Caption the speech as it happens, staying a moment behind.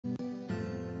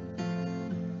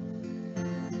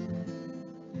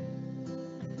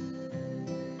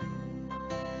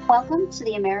Welcome to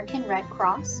the American Red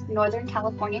Cross Northern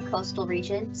California Coastal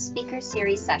Region Speaker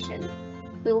Series session.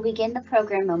 We will begin the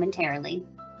program momentarily.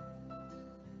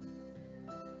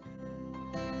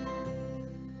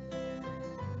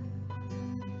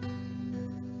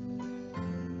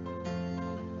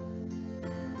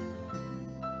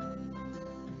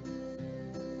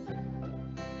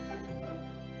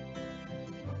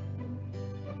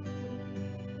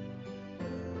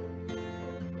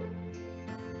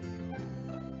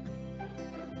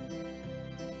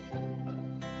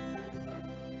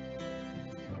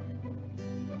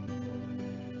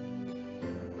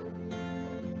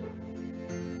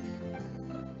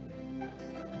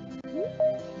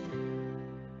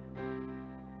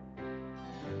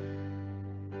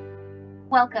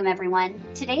 Welcome everyone.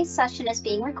 Today's session is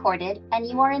being recorded and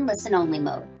you are in listen-only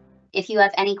mode. If you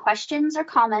have any questions or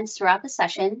comments throughout the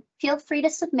session, feel free to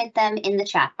submit them in the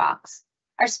chat box.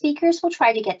 Our speakers will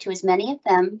try to get to as many of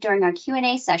them during our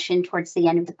Q&A session towards the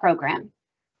end of the program.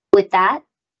 With that,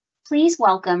 please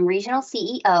welcome Regional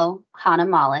CEO, Hanna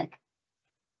Malak.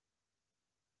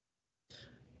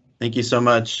 Thank you so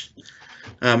much.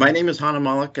 My name is Hanna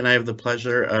Malak, and I have the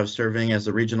pleasure of serving as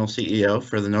the Regional CEO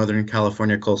for the Northern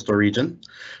California Coastal Region.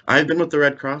 I've been with the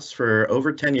Red Cross for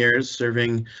over 10 years,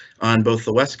 serving on both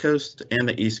the West Coast and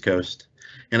the East Coast.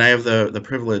 And I have the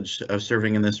privilege of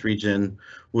serving in this region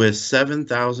with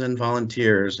 7,000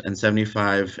 volunteers and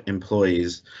 75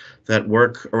 employees that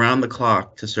work around the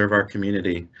clock to serve our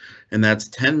community. And that's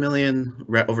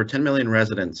over 10 million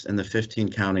residents in the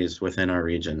 15 counties within our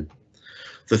region.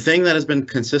 The thing that has been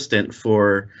consistent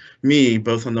for me,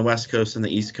 both on the West Coast and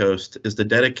the East Coast, is the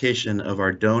dedication of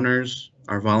our donors,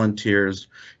 our volunteers,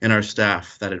 and our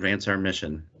staff that advance our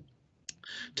mission.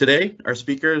 Today, our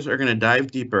speakers are going to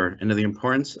dive deeper into the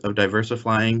importance of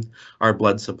diversifying our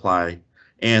blood supply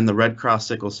and the Red Cross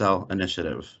Sickle Cell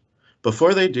Initiative.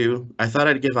 Before they do, I thought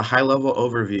I'd give a high-level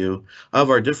overview of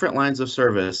our different lines of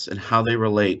service and how they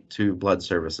relate to blood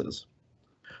services.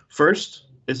 First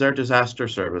is our disaster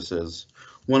services,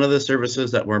 one of the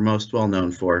services that we're most well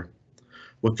known for.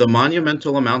 With the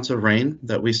monumental amounts of rain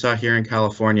that we saw here in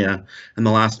California in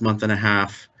the last month and a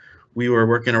half, we were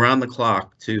working around the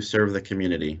clock to serve the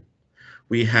community.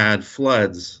 We had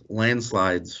floods,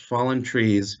 landslides, fallen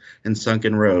trees, and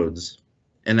sunken roads.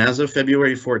 And as of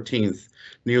February 14th,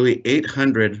 nearly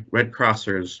 800 Red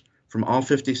Crossers from all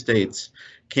 50 states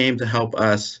came to help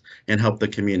us and help the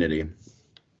community.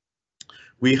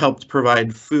 We helped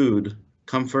provide food,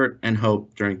 comfort, and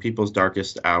hope during people's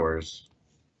darkest hours.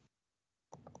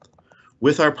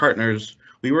 With our partners,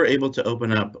 we were able to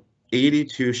open up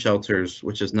 82 shelters,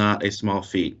 which is not a small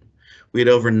feat. We had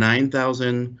over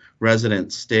 9,000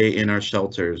 residents stay in our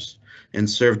shelters and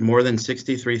served more than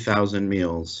 63,000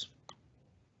 meals.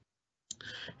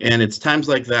 And it's times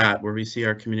like that where we see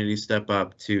our community step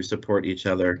up to support each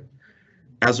other.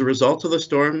 As a result of the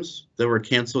storms, there were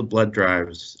canceled blood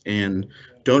drives and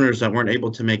donors that weren't able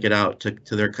to make it out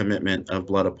to their commitment of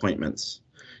blood appointments.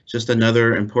 Just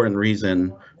another important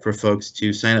reason for folks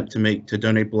to sign up to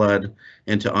donate blood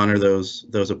and to honor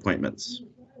those appointments.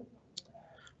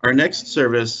 Our next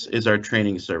service is our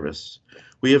training service.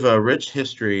 We have a rich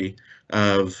history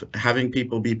of having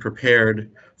people be prepared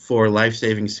for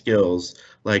life-saving skills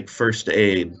like first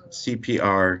aid,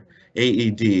 CPR,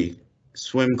 AED,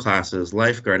 swim classes,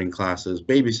 lifeguarding classes,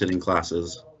 babysitting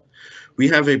classes. We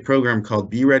have a program called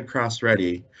Be Red Cross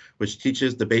Ready, which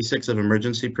teaches the basics of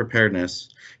emergency preparedness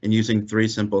in using 3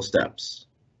 simple steps.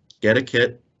 Get a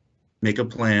kit, make a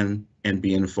plan, and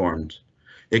be informed.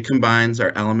 It combines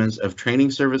our elements of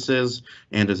training services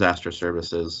and disaster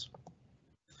services.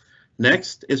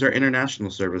 Next is our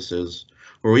international services,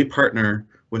 where we partner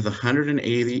with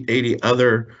 180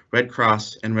 other Red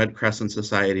Cross and Red Crescent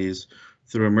societies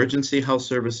through emergency health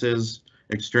services,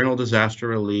 external disaster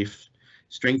relief,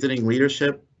 strengthening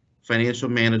leadership, financial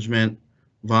management,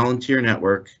 volunteer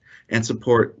network, and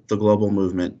support the global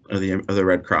movement of the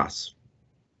Red Cross.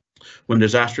 When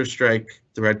disasters strike,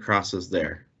 the Red Cross is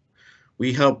there.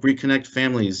 We help reconnect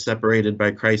families separated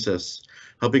by crisis,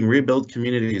 helping rebuild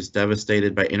communities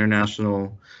devastated by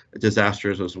international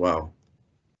disasters as well.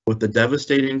 With the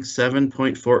devastating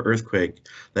 7.4 earthquake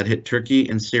that hit Turkey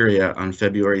and Syria on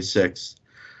February 6th,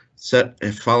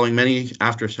 following many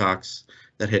aftershocks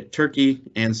that hit Turkey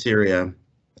and Syria,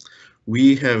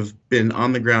 we have been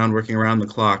on the ground working around the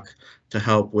clock to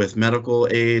help with medical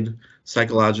aid,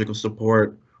 psychological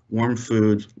support, warm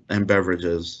food, and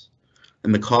beverages.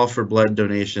 And the call for blood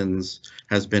donations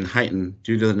has been heightened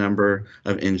due to the number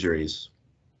of injuries.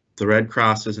 The Red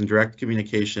Cross is in direct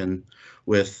communication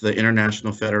with the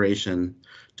International Federation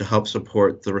to help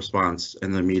support the response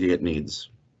and the immediate needs.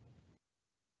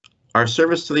 Our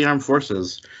service to the armed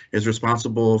forces is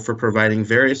responsible for providing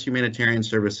various humanitarian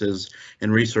services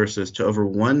and resources to over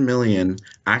 1 million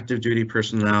active duty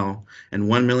personnel and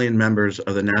 1 million members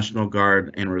of the National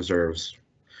Guard and Reserves.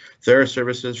 There are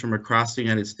services from across the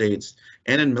United States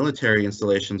and in military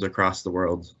installations across the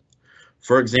world.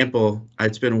 For example,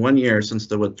 it's been 1 year since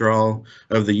the withdrawal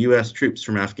of the US troops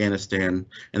from Afghanistan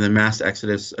and the mass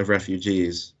exodus of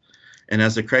refugees. And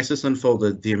as the crisis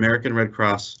unfolded, the American Red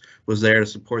Cross was there to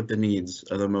support the needs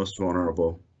of the most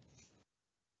vulnerable.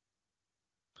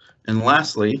 And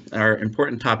lastly, our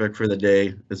important topic for the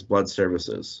day is blood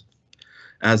services.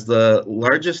 As the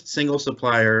largest single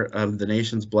supplier of the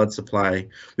nation's blood supply,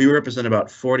 we represent about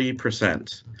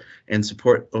 40% and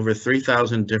support over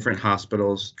 3,000 different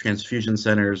hospitals, transfusion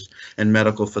centers, and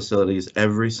medical facilities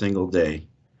every single day.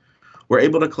 We're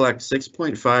able to collect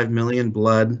 6.5 million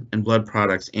blood and blood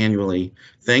products annually,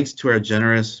 thanks to our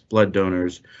generous blood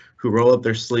donors who roll up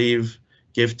their sleeve,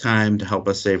 give time to help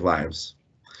us save lives.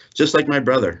 Just like my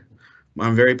brother,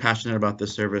 I'm very passionate about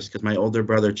this service because my older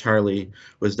brother, Charlie,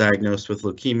 was diagnosed with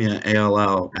leukemia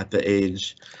ALL at the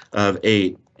age of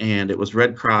 8, and it was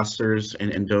Red Crossers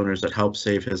and donors that helped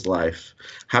save his life.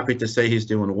 Happy to say he's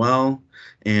doing well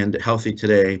and healthy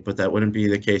today, but that wouldn't be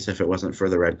the case if it wasn't for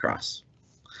the Red Cross.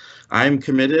 I'm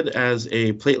committed as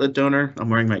a platelet donor. I'm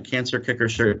wearing my Cancer Kicker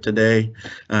shirt today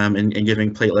and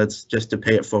giving platelets just to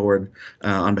pay it forward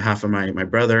on behalf of my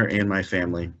brother and my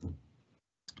family.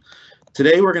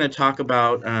 Today we're going to talk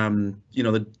about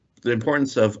the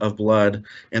importance of blood,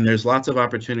 and there's lots of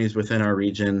opportunities within our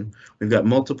region. We've got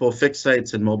multiple fixed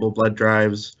sites and mobile blood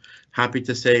drives. Happy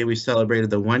to say we celebrated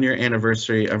the 1-year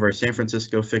anniversary of our San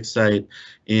Francisco fixed site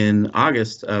in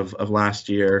August of last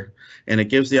year, and it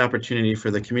gives the opportunity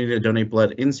for the community to donate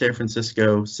blood in San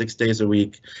Francisco 6 days a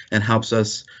week and helps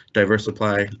us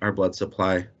diversify our blood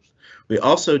supply. We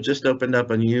also just opened up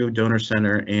a new donor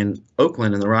center in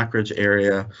Oakland in the Rockridge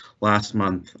area last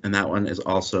month, and that one is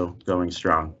also going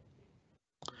strong.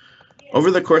 Over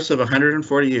the course of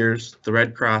 140 years, the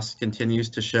Red Cross continues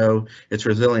to show its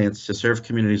resilience to serve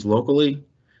communities locally,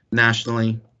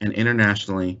 nationally, and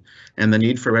internationally, and the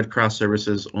need for Red Cross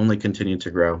services only continued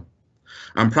to grow.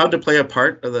 I'm proud to play a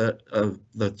part of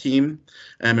the team,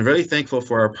 and I'm really thankful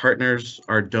for our partners,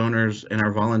 our donors, and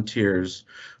our volunteers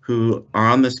who are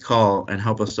on this call and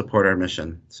help us support our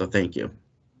mission. So thank you.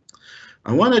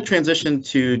 I want to transition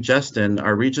to Justin,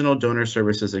 our Regional Donor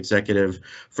Services Executive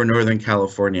for Northern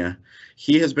California.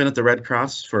 He has been at the Red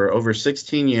Cross for over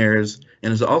 16 years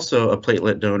and is also a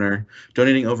platelet donor,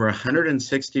 donating over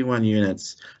 161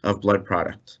 units of blood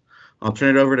product. I'll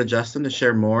turn it over to Justin to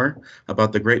share more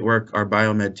about the great work our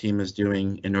biomed team is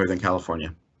doing in Northern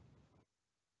California.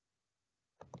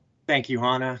 Thank you,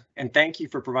 Hanna, and thank you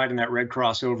for providing that Red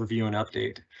Cross overview and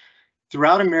update.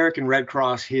 Throughout American Red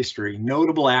Cross history,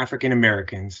 notable African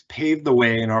Americans paved the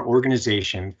way in our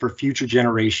organization for future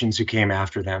generations who came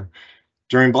after them.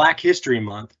 During Black History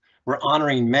Month, we're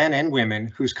honoring men and women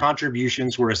whose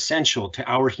contributions were essential to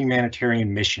our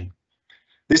humanitarian mission.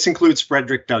 This includes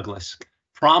Frederick Douglass,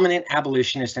 prominent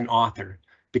abolitionist and author,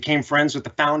 became friends with the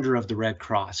founder of the Red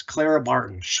Cross, Clara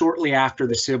Barton, shortly after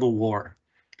the Civil War.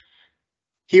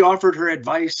 He offered her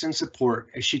advice and support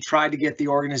as she tried to get the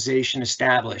organization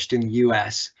established in the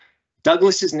U.S.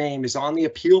 Douglass's name is on the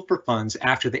appeal for funds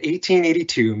after the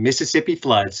 1882 Mississippi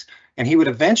floods, and he would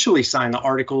eventually sign the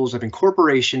Articles of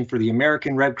Incorporation for the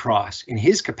American Red Cross in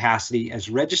his capacity as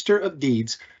Register of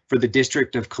Deeds for the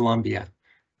District of Columbia.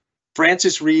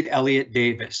 Frances Reed Elliott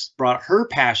Davis brought her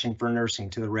passion for nursing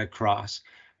to the Red Cross,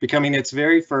 becoming its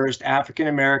very first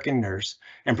African-American nurse,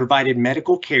 and provided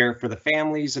medical care for the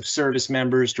families of service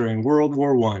members during World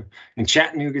War I in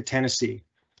Chattanooga, Tennessee.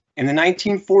 In the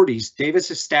 1940s,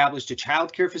 Davis established a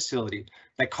child care facility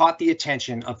that caught the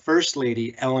attention of First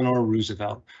Lady Eleanor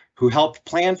Roosevelt, who helped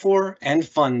plan for and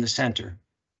fund the center.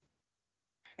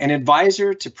 An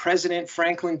advisor to President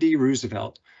Franklin D.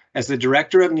 Roosevelt as the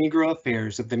Director of Negro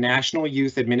Affairs of the National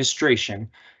Youth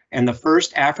Administration, and the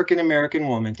first African-American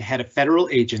woman to head a federal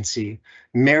agency,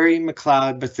 Mary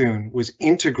McLeod Bethune was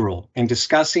integral in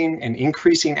discussing and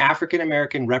increasing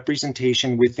African-American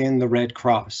representation within the Red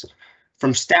Cross,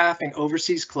 from staff in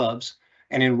overseas clubs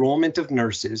and enrollment of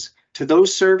nurses to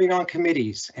those serving on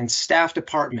committees and staff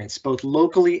departments, both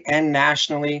locally and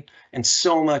nationally, and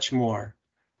so much more.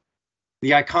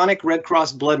 The iconic Red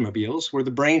Cross bloodmobiles were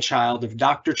the brainchild of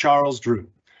Dr. Charles Drew.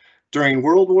 During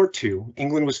World War II,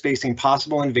 England was facing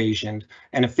possible invasion,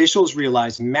 and officials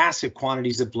realized massive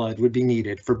quantities of blood would be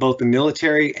needed for both the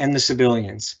military and the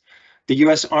civilians. The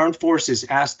U.S. Armed Forces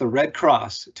asked the Red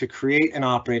Cross to create and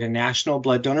operate a national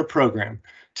blood donor program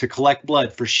to collect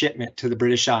blood for shipment to the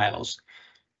British Isles.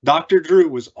 Dr. Drew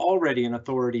was already an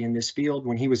authority in this field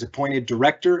when he was appointed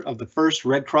director of the first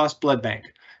Red Cross blood bank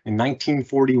in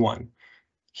 1941.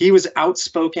 He was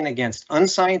outspoken against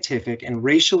unscientific and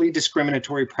racially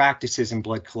discriminatory practices in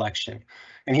blood collection,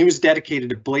 and he was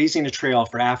dedicated to blazing a trail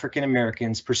for African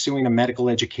Americans pursuing a medical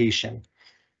education.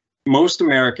 Most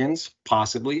Americans,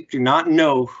 possibly, do not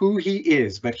know who he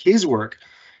is, but his work,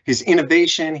 his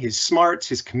innovation, his smarts,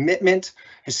 his commitment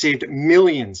has saved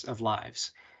millions of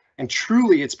lives. And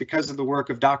truly, it's because of the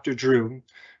work of Dr. Drew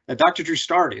that Dr. Drew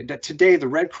started that today the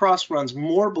Red Cross runs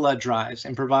more blood drives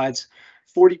and provides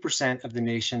 40% of the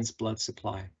nation's blood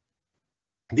supply.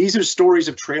 These are stories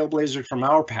of trailblazers from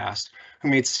our past who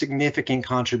made significant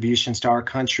contributions to our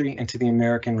country and to the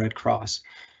American Red Cross.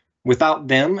 Without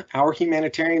them, our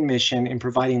humanitarian mission in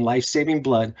providing life-saving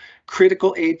blood,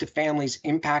 critical aid to families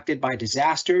impacted by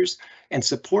disasters, and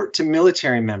support to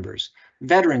military members,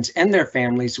 veterans, and their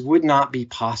families would not be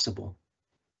possible.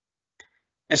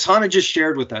 As Hanna just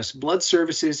shared with us, blood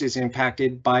services is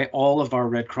impacted by all of our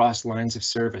Red Cross lines of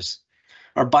service.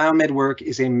 Our biomed work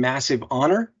is a massive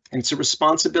honor, and it's a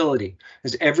responsibility,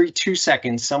 as every 2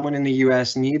 seconds, someone in the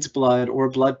US needs blood or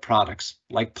blood products,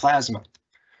 like plasma.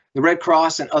 The Red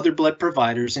Cross and other blood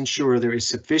providers ensure there is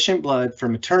sufficient blood for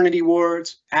maternity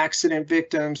wards, accident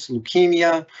victims,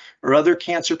 leukemia, or other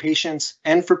cancer patients,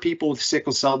 and for people with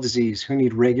sickle cell disease who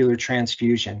need regular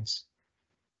transfusions.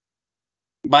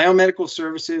 Biomedical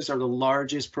services are the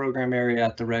largest program area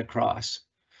at the Red Cross.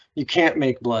 You can't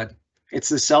make blood. It's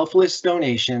the selfless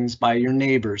donations by your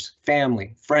neighbors,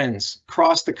 family, friends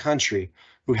across the country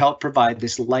who help provide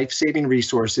this life-saving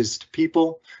resources to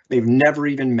people they've never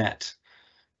even met.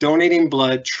 Donating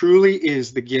blood truly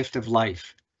is the gift of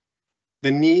life. The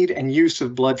need and use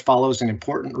of blood follows an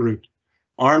important route,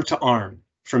 arm to arm,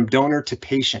 from donor to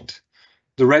patient.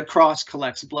 The Red Cross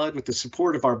collects blood with the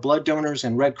support of our blood donors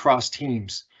and Red Cross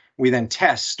teams. We then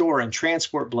test, store, and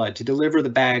transport blood to deliver the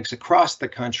bags across the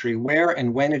country where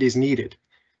and when it is needed.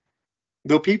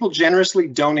 Though people generously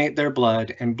donate their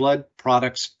blood and blood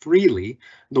products freely,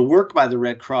 the work by the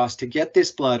Red Cross to get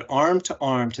this blood arm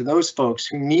to those folks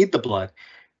who need the blood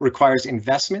requires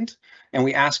investment, and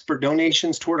we ask for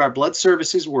donations toward our blood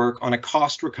services work on a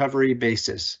cost recovery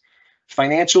basis.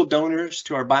 Financial donors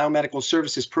to our biomedical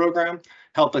services program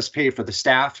help us pay for the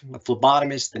staff, the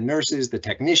phlebotomists, the nurses, the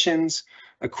technicians,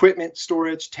 equipment,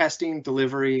 storage, testing,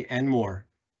 delivery, and more.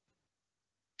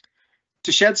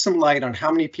 To shed some light on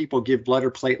how many people give blood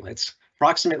or platelets,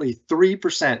 approximately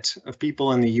 3% of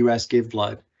people in the US give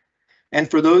blood. And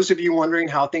for those of you wondering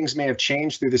how things may have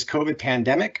changed through this COVID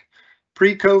pandemic,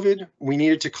 pre-COVID, we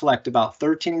needed to collect about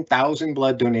 13,000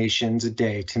 blood donations a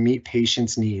day to meet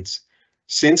patients' needs.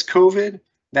 Since COVID,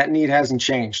 that need hasn't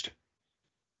changed.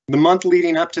 The month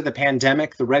leading up to the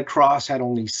pandemic, the Red Cross had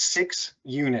only 6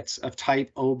 units of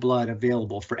type O blood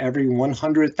available for every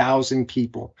 100,000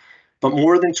 people, but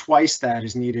more than twice that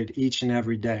is needed each and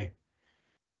every day.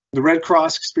 The Red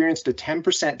Cross experienced a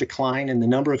 10% decline in the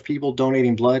number of people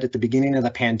donating blood at the beginning of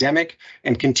the pandemic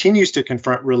and continues to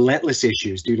confront relentless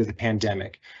issues due to the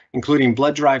pandemic, including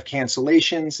blood drive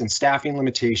cancellations and staffing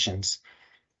limitations.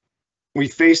 We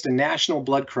faced a national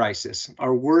blood crisis,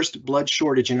 our worst blood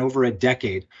shortage in over a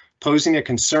decade, posing a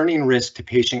concerning risk to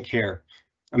patient care.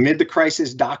 Amid the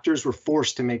crisis, doctors were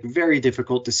forced to make very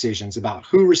difficult decisions about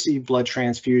who received blood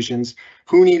transfusions,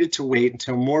 who needed to wait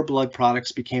until more blood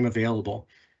products became available.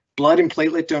 Blood and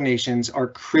platelet donations are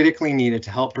critically needed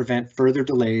to help prevent further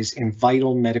delays in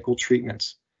vital medical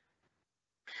treatments.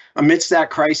 Amidst that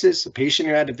crisis, a patient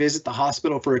who had to visit the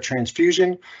hospital for a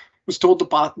transfusion was told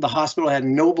the hospital had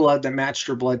no blood that matched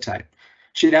her blood type.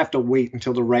 She'd have to wait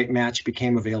until the right match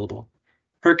became available.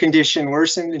 Her condition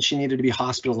worsened and she needed to be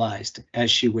hospitalized as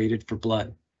she waited for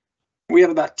blood. We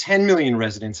have about 10 million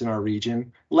residents in our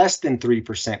region. Less than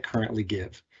 3% currently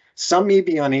give. Some may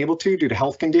be unable to due to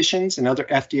health conditions and other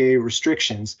FDA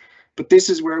restrictions, but this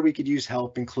is where we could use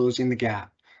help in closing the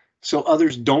gap, so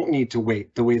others don't need to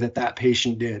wait the way that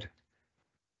patient did.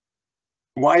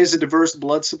 Why is a diverse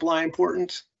blood supply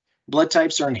important? Blood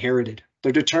types are inherited.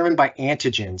 They're determined by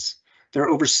antigens. There are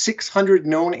over 600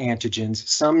 known antigens,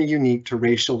 some unique to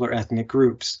racial or ethnic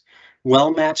groups.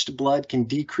 Well-matched blood can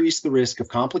decrease the risk of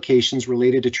complications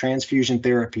related to transfusion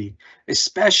therapy,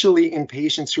 especially in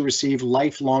patients who receive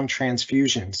lifelong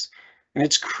transfusions. And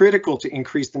it's critical to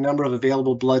increase the number of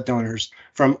available blood donors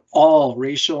from all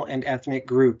racial and ethnic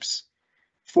groups.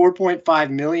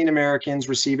 4.5 million Americans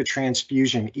receive a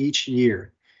transfusion each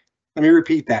year. Let me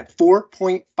repeat that.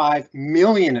 4.5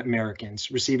 million Americans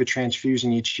receive a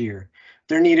transfusion each year.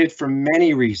 They're needed for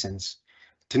many reasons.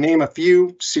 To name a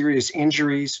few: serious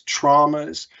injuries,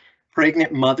 traumas,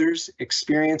 pregnant mothers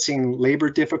experiencing labor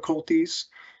difficulties,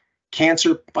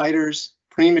 cancer fighters,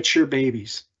 premature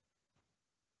babies.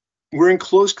 We're in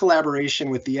close collaboration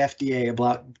with the FDA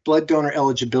about blood donor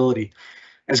eligibility.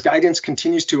 As guidance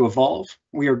continues to evolve,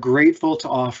 we are grateful to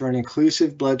offer an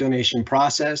inclusive blood donation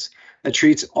process that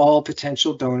treats all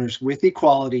potential donors with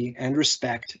equality and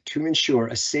respect to ensure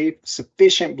a safe,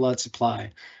 sufficient blood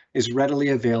supply is readily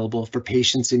available for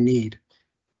patients in need.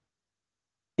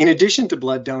 In addition to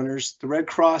blood donors, the Red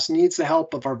Cross needs the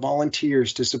help of our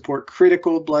volunteers to support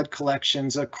critical blood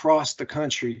collections across the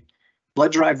country.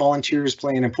 Blood drive volunteers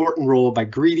play an important role by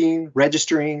greeting,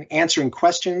 registering, answering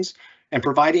questions, and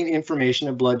providing information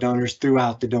of blood donors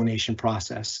throughout the donation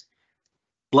process.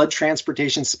 Blood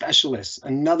transportation specialists,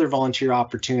 another volunteer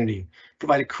opportunity,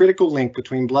 provide a critical link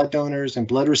between blood donors and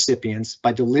blood recipients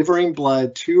by delivering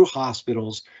blood to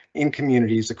hospitals in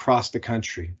communities across the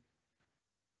country.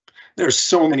 There are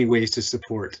so many ways to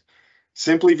support.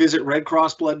 Simply visit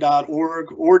redcrossblood.org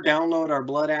or download our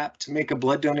blood app to make a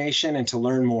blood donation and to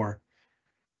learn more.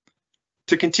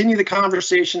 To continue the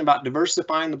conversation about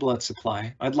diversifying the blood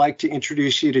supply, I'd like to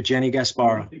introduce you to Jenni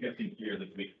Gasbarro.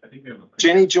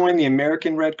 Jenni joined the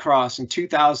American Red Cross in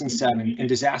 2007 in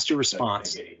disaster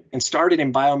response and started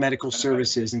in biomedical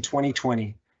services in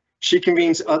 2020. She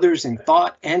convenes others in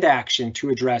thought and action to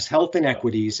address health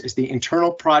inequities as the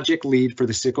internal project lead for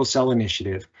the Sickle Cell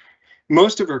Initiative.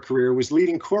 Most of her career was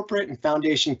leading corporate and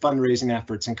foundation fundraising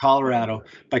efforts in Colorado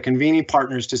by convening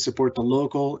partners to support the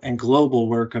local and global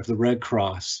work of the Red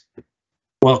Cross.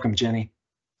 Welcome, Jenni.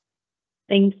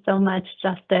 Thanks so much,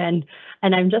 Justin.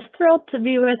 And I'm just thrilled to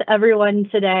be with everyone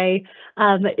today.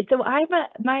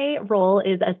 My role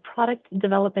is as Product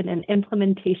Development and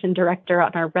Implementation Director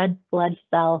on our red blood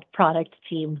cell product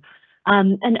team.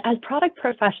 And as product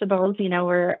professionals,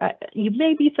 you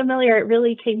may be familiar, it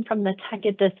really came from the tech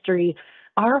industry.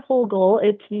 Our whole goal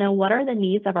is to know what are the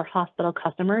needs of our hospital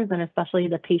customers and especially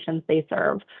the patients they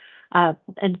serve.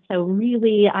 And so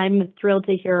really, I'm thrilled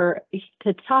to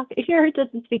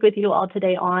speak with you all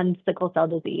today on sickle cell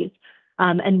disease.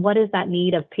 And what is that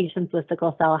need of patients with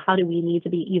sickle cell? How do we need to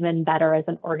be even better as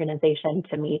an organization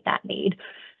to meet that need?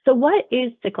 So what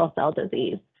is sickle cell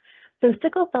disease? So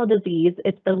sickle cell disease,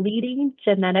 it's the leading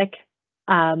genetic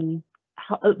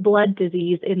blood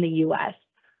disease in the US.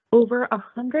 Over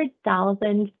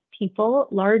 100,000 people,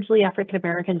 largely African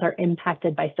Americans, are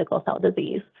impacted by sickle cell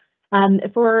disease. As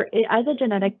a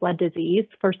genetic blood disease,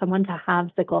 for someone to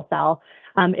have sickle cell,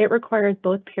 it requires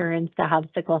both parents to have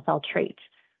sickle cell traits.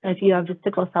 If you have a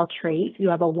sickle cell trait, you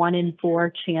have a 1 in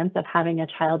 4 chance of having a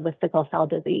child with sickle cell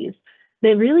disease.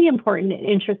 The really important and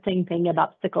interesting thing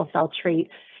about sickle cell trait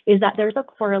is that there's a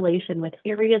correlation with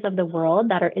areas of the world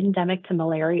that are endemic to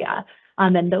malaria.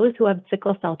 And those who have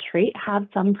sickle cell trait have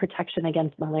some protection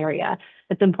against malaria.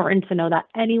 It's important to know that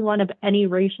anyone of any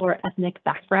racial or ethnic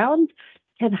background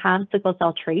can have sickle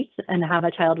cell traits and have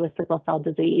a child with sickle cell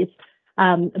disease.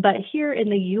 But here in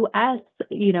the US,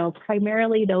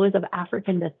 primarily those of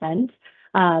African descent,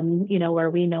 where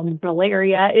we know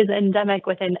malaria is endemic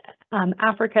within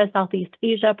Africa, Southeast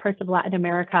Asia, parts of Latin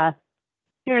America.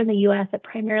 Here in the US, it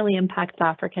primarily impacts the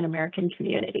African American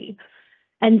community.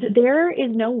 And there is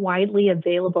no widely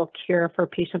available cure for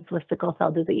patients with sickle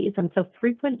cell disease. And so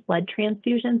frequent blood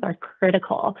transfusions are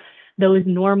critical. Those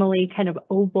normally kind of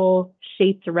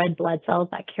oval-shaped red blood cells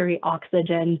that carry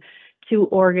oxygen to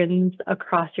organs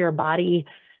across your body.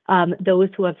 Those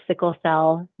who have sickle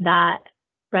cell, that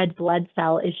red blood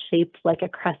cell is shaped like a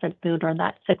crescent moon or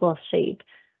that sickle shape.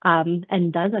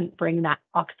 And doesn't bring that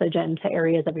oxygen to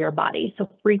areas of your body. So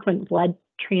frequent blood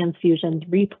transfusions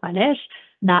replenish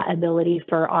that ability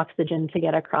for oxygen to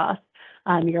get across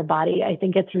your body. I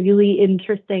think it's really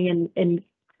interesting and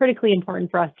critically important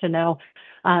for us to know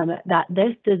that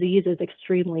this disease is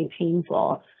extremely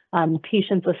painful.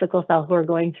 Patients with sickle cell who are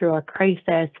going through a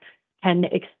crisis can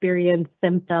experience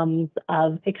symptoms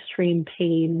of extreme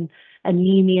pain,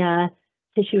 anemia,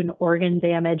 tissue and organ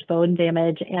damage, bone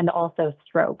damage, and also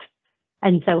strokes.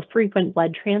 And so frequent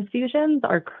blood transfusions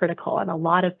are critical. And a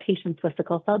lot of patients with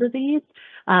sickle cell disease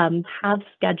have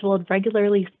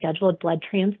regularly scheduled blood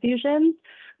transfusions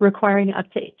requiring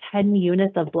up to 10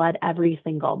 units of blood every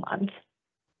single month.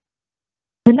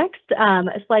 The next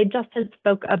slide, Justin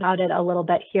spoke about it a little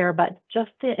bit here, but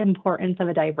just the importance of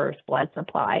a diverse blood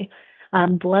supply.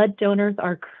 Blood donors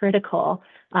are critical,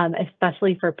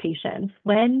 especially for patients.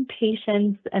 When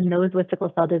patients and those with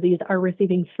sickle cell disease are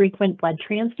receiving frequent blood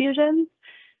transfusions,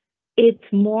 it's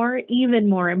even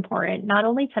more important, not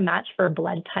only to match for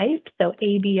blood type, so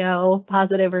ABO,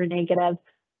 positive or negative,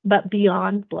 but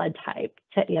beyond blood type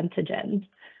to antigens.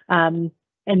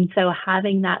 And so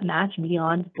having that match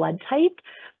beyond blood type,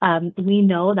 we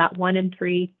know that 1 in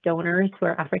 3 donors who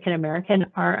are African American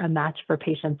are a match for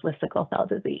patients with sickle cell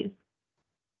disease.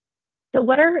 So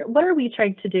what are we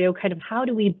trying to do? Kind of how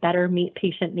do we better meet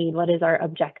patient need? What is our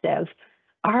objective?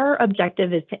 Our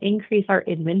objective is to increase our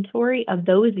inventory of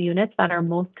those units that are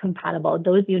most compatible,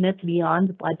 those units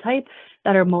beyond blood type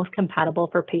that are most compatible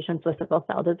for patients with sickle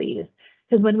cell disease.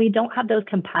 Because when we don't have those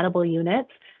compatible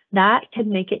units, that can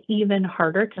make it even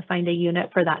harder to find a unit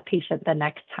for that patient the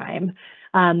next time.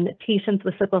 Patients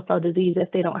with sickle cell disease,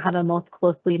 if they don't have a most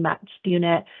closely matched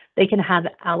unit, they can have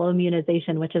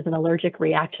alloimmunization, which is an allergic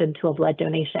reaction to a blood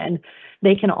donation.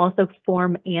 They can also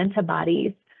form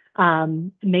antibodies,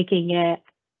 making it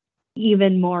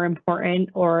even more important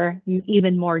or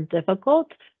even more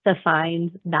difficult to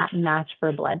find that match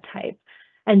for blood type.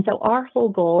 And so our whole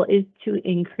goal is to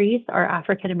increase our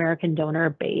African American donor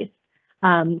base.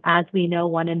 As we know,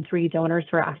 1 in 3 donors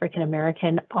who are African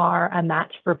American are a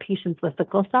match for patients with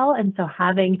sickle cell. And so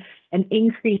having an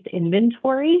increased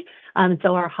inventory,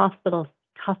 so our hospital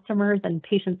customers and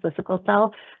patients with sickle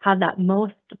cell have that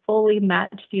most fully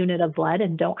matched unit of blood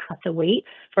and don't have to wait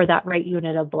for that right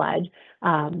unit of blood,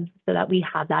 so that we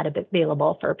have that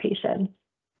available for patients.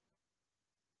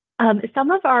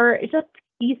 Some of our just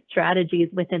key strategies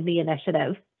within the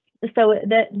initiative. So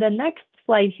the next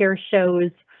slide here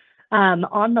shows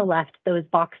on the left, those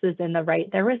boxes in the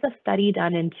right, there was a study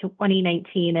done in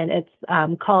 2019, and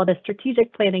it's called a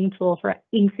strategic planning tool for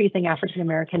increasing African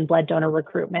American blood donor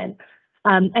recruitment.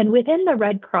 And within the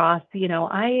Red Cross, you know,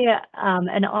 I am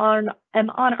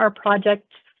on our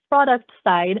product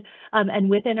side, and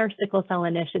within our Sickle Cell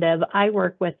Initiative, I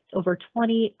work with over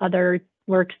 20 other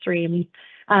work streams.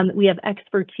 We have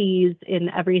expertise in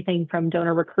everything from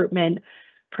donor recruitment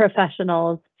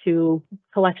professionals to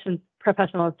collections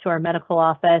professionals to our medical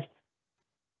office,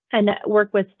 and work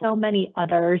with so many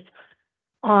others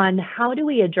on how do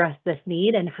we address this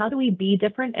need and how do we be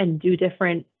different and do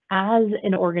different as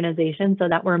an organization so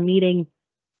that we're meeting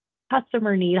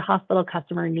customer need, hospital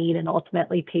customer need, and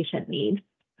ultimately patient need.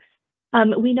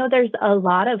 We know there's a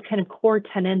lot of kind of core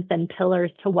tenets and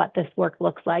pillars to what this work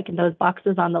looks like, and those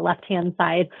boxes on the left-hand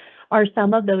side are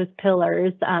some of those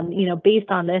pillars, you know,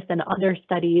 based on this and other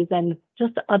studies and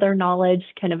just other knowledge,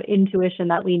 kind of intuition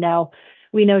that we know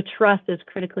trust is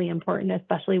critically important,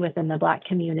 especially within the Black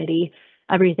community.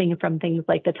 Everything from things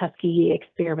like the Tuskegee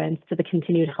experiments to the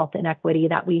continued health inequity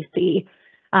that we see.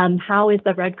 How is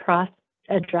the Red Cross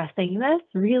addressing this?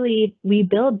 Really, we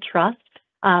build trust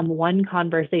one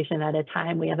conversation at a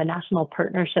time. We have a national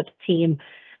partnerships team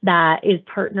that is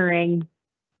partnering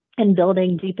and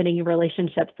building, deepening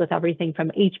relationships with everything from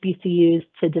HBCUs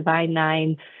to Divine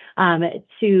Nine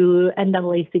to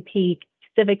NAACP,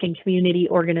 civic and community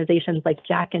organizations like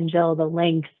Jack and Jill, the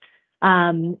Links,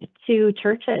 to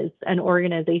churches and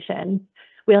organizations.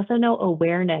 We also know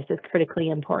awareness is critically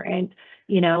important.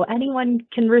 You know, anyone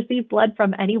can receive blood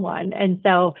from anyone. And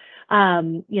so,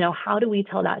 you know, how do we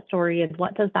tell that story and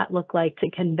what does that look like to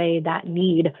convey that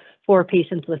need for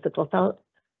patients with sickle cell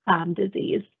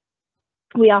disease?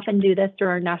 We often do this through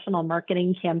our national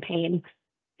marketing campaign.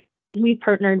 We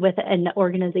partnered with an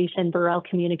organization, Burrell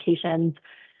Communications,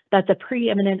 that's a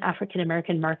preeminent African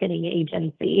American marketing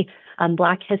agency.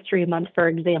 Black History Month, for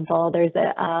example, there's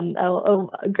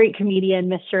a great comedian,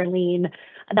 Miss Charlene,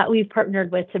 that we've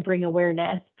partnered with to bring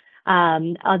awareness.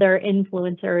 Other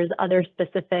influencers, other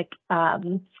specific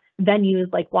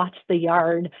venues like Watch the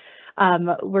Yard.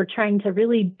 We're trying to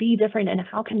really be different, and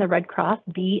how can the Red Cross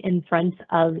be in front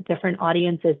of different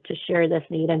audiences to share this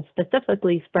need and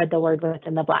specifically spread the word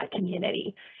within the Black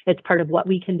community? It's part of what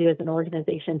we can do as an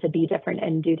organization to be different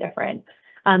and do different.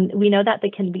 We know that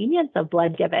the convenience of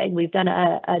blood giving, we've done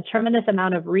a tremendous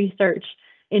amount of research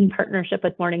in partnership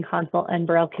with Morning Consult and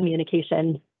Burrell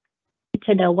Communications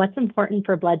to know what's important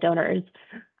for blood donors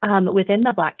within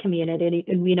the Black community,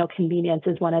 and we know convenience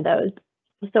is one of those.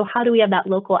 So how do we have that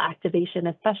local activation,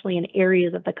 especially in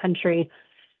areas of the country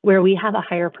where we have a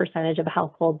higher percentage of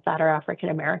households that are African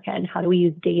American? How do we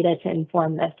use data to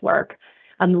inform this work?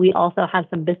 We also have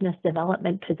some business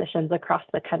development positions across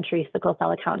the country, sickle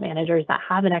cell account managers that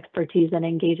have an expertise in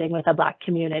engaging with the Black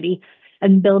community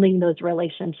and building those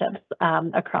relationships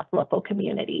across local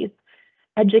communities.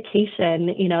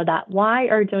 Education, you know, that why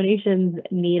are donations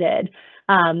needed?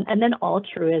 And then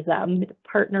altruism,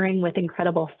 partnering with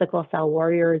incredible sickle cell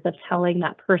warriors of telling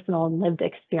that personal and lived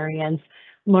experience,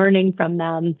 learning from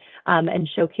them, and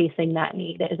showcasing that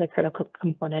need is a critical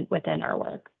component within our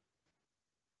work.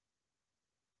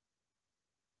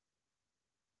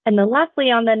 And then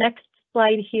lastly, on the next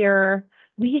slide here,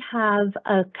 we have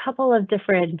a couple of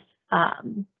different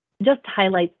just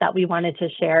highlights that we wanted to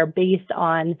share based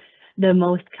on the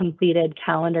most completed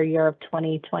calendar year of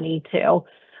 2022.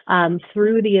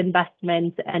 Through the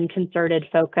investments and concerted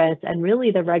focus, and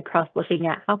really the Red Cross looking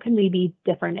at how can we be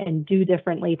different and do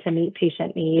differently to meet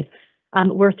patient needs.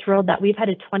 We're thrilled that we've had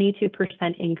a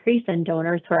 22% increase in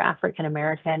donors who are African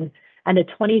American and a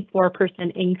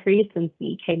 24% increase in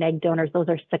CK-neg donors. Those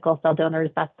are sickle cell donors.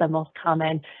 That's the most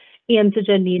common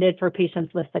antigen needed for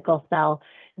patients with sickle cell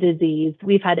disease.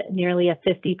 We've had nearly a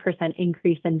 50%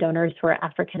 increase in donors who are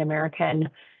African American.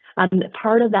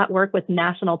 Part of that work with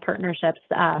national partnerships,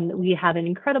 we have an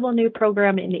incredible new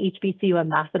program in the HBCU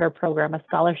Ambassador Program, a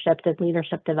scholarship and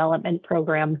leadership development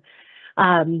program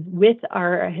with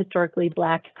our historically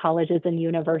Black colleges and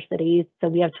universities. So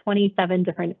we have 27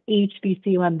 different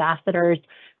HBCU ambassadors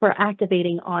who are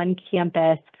activating on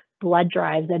campus blood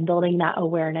drives and building that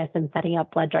awareness and setting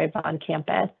up blood drives on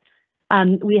campus.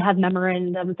 We have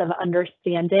memorandums of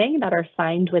understanding that are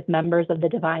signed with members of the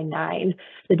Divine Nine.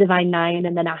 The Divine Nine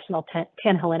and the National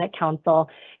Panhellenic Council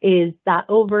is that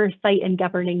oversight and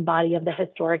governing body of the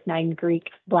historic 9 Greek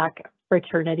Black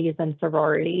fraternities and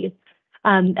sororities.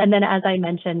 And then, as I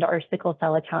mentioned, our sickle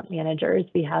cell account managers,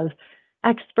 we have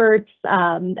experts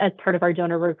as part of our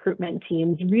donor recruitment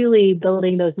teams, really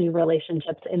building those new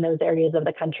relationships in those areas of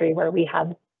the country where we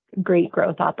have great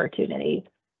growth opportunity.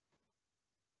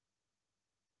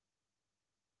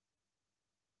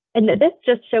 And this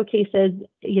just showcases,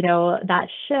 that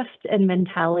shift in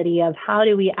mentality of how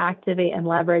do we activate and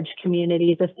leverage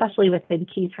communities, especially within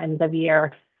key times of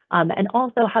year, and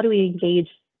also how do we engage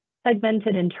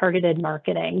segmented and targeted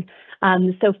marketing.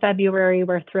 So February,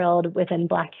 we're thrilled within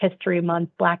Black History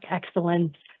Month, Black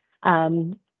Excellence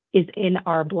is in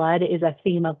our blood is a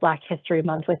theme of Black History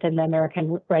Month within the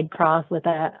American Red Cross with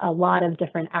a lot of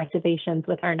different activations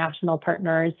with our national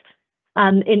partners.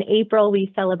 In April,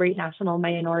 we celebrate National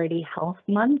Minority Health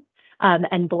Month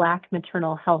and Black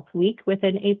Maternal Health Week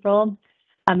within April.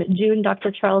 June,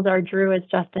 Dr. Charles R. Drew, as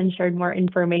Justin shared more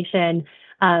information.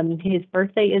 His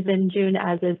birthday is in June,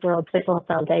 as is World Sickle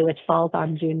Cell Day, which falls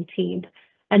on Juneteenth.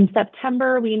 And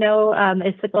September, we know,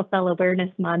 is Sickle Cell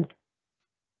Awareness Month.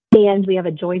 And we have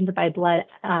a Joined by Blood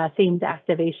themed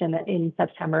activation in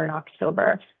September and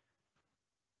October.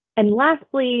 And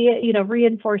lastly,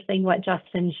 reinforcing what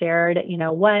Justin shared,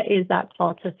 what is that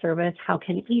call to service? How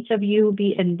can each of you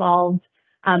be involved?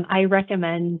 I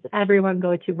recommend everyone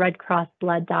go to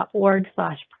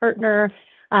redcrossblood.org/partner.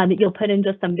 You'll put in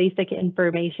just some basic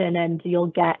information and you'll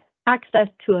get access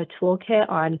to a toolkit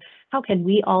on how can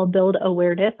we all build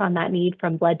awareness on that need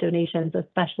from blood donations,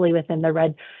 especially within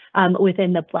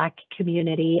the Black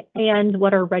community, and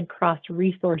what are Red Cross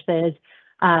resources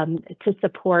to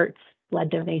support blood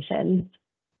donations.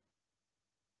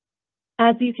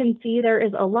 As you can see, there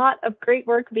is a lot of great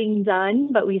work being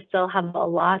done, but we still have a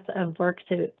lot of work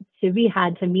to be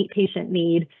had to meet patient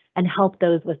need and help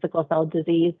those with sickle cell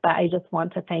disease. But I just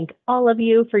want to thank all of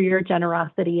you for your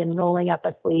generosity in rolling up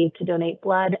a sleeve to donate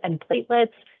blood and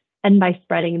platelets, and by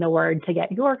spreading the word to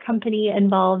get your company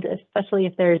involved, especially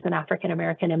if there's an African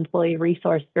American employee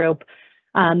resource group,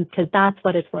 because that's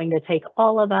what it's going to take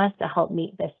all of us to help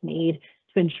meet this need,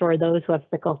 to ensure those who have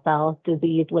sickle cell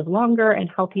disease live longer and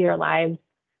healthier lives.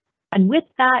 And with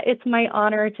that, it's my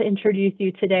honor to introduce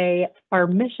you today our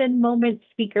Mission Moment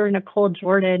speaker, Nichole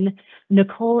Jordan.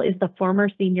 Nichole is the former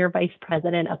Senior Vice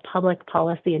President of Public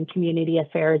Policy and Community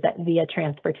Affairs at Via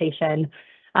Transportation.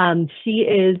 She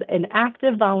is an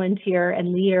active volunteer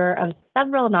and leader of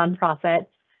several nonprofits.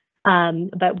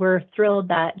 But we're thrilled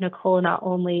that Nichole not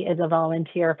only is a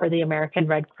volunteer for the American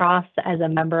Red Cross as a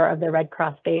member of the Red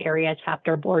Cross Bay Area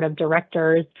Chapter Board of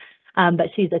Directors, but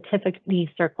she's a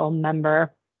Tiffany Circle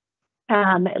member,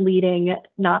 leading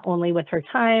not only with her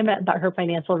time, but her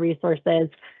financial resources.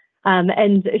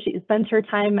 And she spends her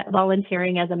time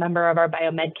volunteering as a member of our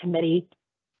Biomed Committee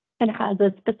and has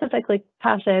a specific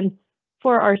passion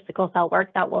for our sickle cell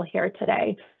work that we'll hear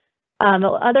today.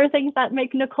 Other things that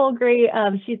make Nichole great,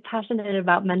 she's passionate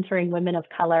about mentoring women of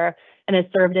color and has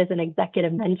served as an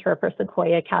executive mentor for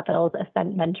Sequoia Capital's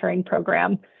Ascent Mentoring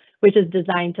Program, which is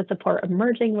designed to support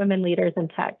emerging women leaders in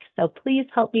tech. So please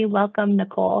help me welcome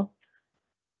Nichole.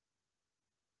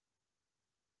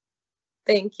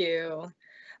 Thank you.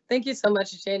 Thank you so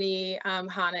much, Jenny,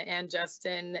 Hanna, and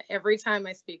Justin. Every time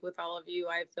I speak with all of you,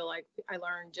 I feel like I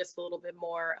learn just a little bit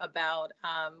more about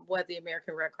what the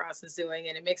American Red Cross is doing,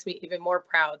 and it makes me even more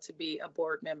proud to be a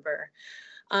board member.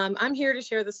 I'm here to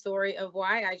share the story of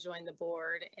why I joined the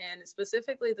board, and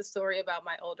specifically the story about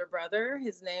my older brother.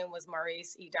 His name was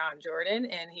Maurice Edon Jordan,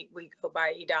 and we go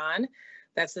by Edon.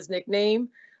 That's his nickname.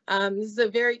 This is a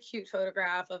very cute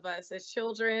photograph of us as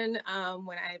children.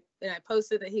 When I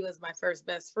posted that he was my first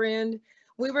best friend,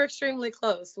 we were extremely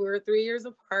close. We were 3 years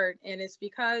apart, and it's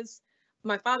because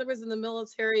my father was in the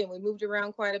military and we moved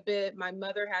around quite a bit. My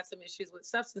mother had some issues with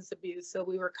substance abuse, so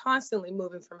we were constantly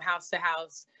moving from house to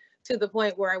house, to the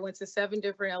point where I went to 7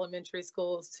 different elementary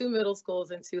schools, 2 middle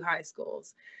schools, and 2 high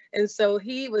schools. And so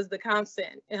he was the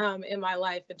constant in my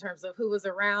life in terms of who was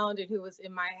around and who was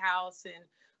in my house, and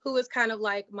who was kind of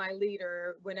like my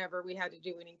leader whenever we had to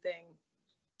do anything.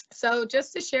 So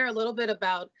just to share a little bit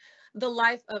about the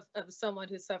life of someone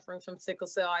who's suffering from sickle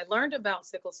cell, I learned about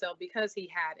sickle cell because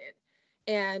he had it.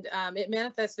 And it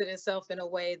manifested itself in a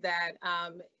way that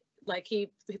like he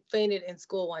fainted in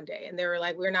school one day, and they were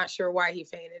like, we're not sure why he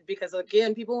fainted, because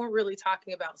again, people weren't really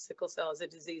talking about sickle cell as a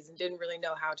disease and didn't really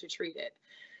know how to treat it.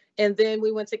 And then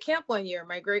we went to camp one year.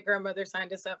 My great grandmother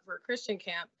signed us up for a Christian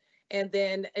camp. And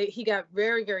then he got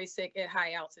very, very sick at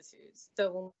high altitudes. So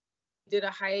when we did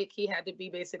a hike, he had to be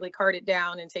basically carted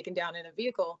down and taken down in a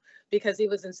vehicle because he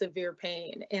was in severe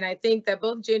pain. And I think that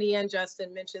both Jenni and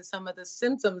Justin mentioned some of the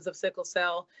symptoms of sickle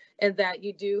cell, and that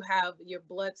you do have your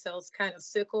blood cells kind of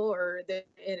sickle, or they're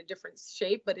in a different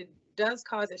shape, but it does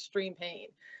cause extreme pain.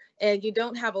 And you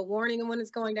don't have a warning of when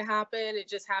it's going to happen. It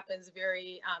just happens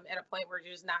very at a point where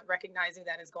you're just not recognizing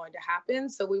that it's going to happen.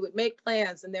 So we would make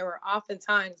plans, and there were often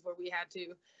times where we had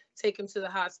to take him to the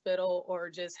hospital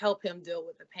or just help him deal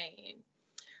with the pain.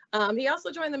 He also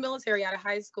joined the military out of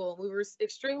high school. We were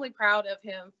extremely proud of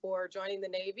him for joining the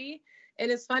Navy. And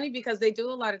it's funny because they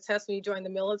do a lot of tests when you join the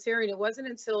military, and it wasn't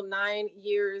until 9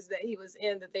 years that he was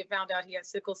in that they found out he had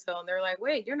sickle cell, and they're like,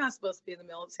 wait, you're not supposed to be in the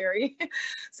military.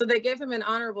 So they gave him an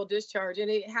honorable discharge,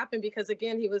 and it happened because,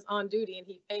 again, he was on duty and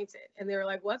he fainted, and they were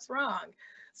like, what's wrong?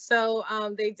 So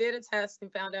they did a test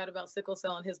and found out about sickle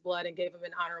cell in his blood and gave him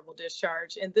an honorable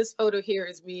discharge. And this photo here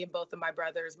is me and both of my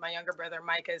brothers. My younger brother,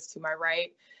 Micah, is to my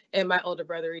right, and my older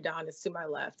brother, Edon, is to my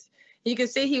left. You can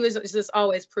see he was just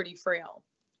always pretty frail.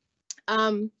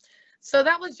 So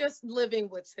that was just living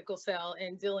with sickle cell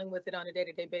and dealing with it on a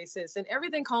day-to-day basis. And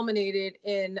everything culminated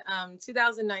in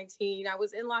 2019. I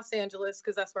was in Los Angeles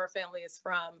because that's where our family is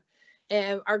from.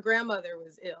 And our grandmother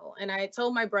was ill. And I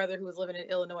told my brother, who was living in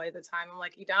Illinois at the time, I'm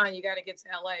like, Edon, you got to get to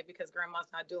LA because grandma's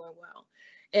not doing well.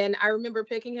 And I remember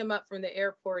picking him up from the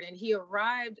airport, and he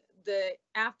arrived the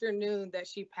afternoon that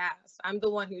she passed. I'm the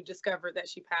one who discovered that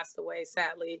she passed away,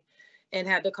 sadly, and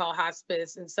had to call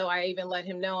hospice. And so I even let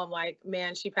him know, I'm like,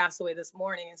 man, she passed away this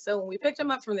morning. And so when we picked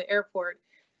him up from the airport,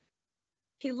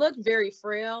 he looked very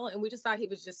frail, and we just thought he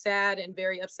was just sad and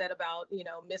very upset about,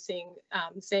 missing,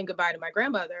 saying goodbye to my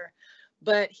grandmother.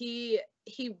 But he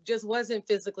just wasn't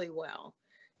physically well.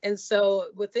 And so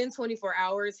within 24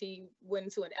 hours, he went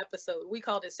into an episode. We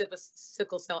called it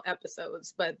sickle cell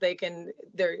episodes, but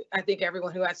I think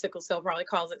everyone who has sickle cell probably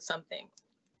calls it something.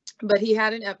 But he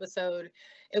had an episode,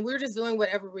 and we were just doing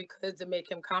whatever we could to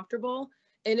make him comfortable.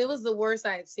 And it was the worst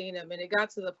I had seen him. And it got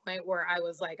to the point where I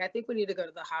was like, I think we need to go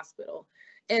to the hospital.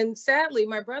 And sadly,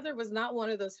 my brother was not one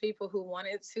of those people who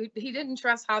he didn't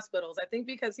trust hospitals. I think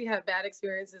because he had bad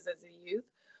experiences as a youth.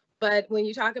 But when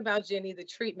you talk about, Jenni, the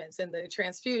treatments and the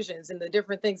transfusions and the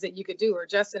different things that you could do, or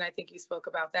Justin, I think you spoke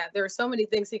about that. There are so many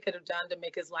things he could have done to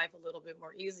make his life a little bit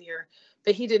more easier,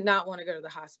 but he did not want to go to the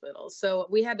hospital. So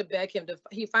we had to beg him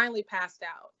he finally passed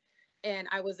out. And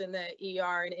I was in the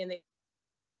ER and in the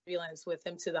ambulance with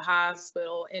him to the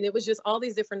hospital. And it was just all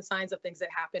these different signs of things that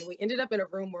happened. We ended up in a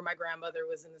room where my grandmother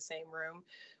was in the same room.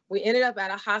 We ended up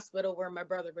at a hospital where my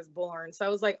brother was born. So I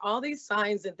was like, all these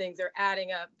signs and things are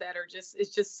adding up that are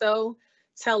it's just so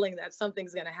telling that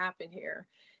something's going to happen here.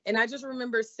 And I just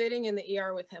remember sitting in the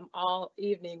ER with him all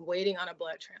evening, waiting on a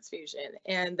blood transfusion.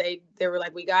 And they were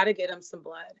like, we got to get him some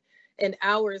blood. And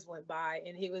hours went by,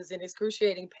 and he was in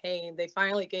excruciating pain. They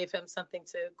finally gave him something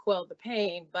to quell the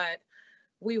pain, but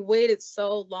we waited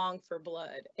so long for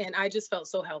blood, and I just felt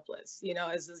so helpless.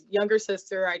 As his younger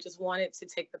sister, I just wanted to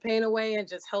take the pain away and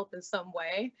just help in some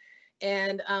way.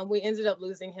 And we ended up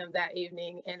losing him that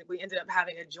evening, and we ended up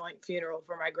having a joint funeral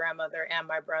for my grandmother and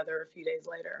my brother a few days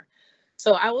later.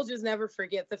 So I will just never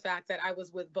forget the fact that I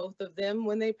was with both of them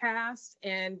when they passed,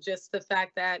 and just the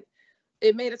fact that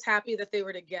it made us happy that they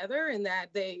were together and that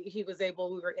we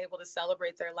were able to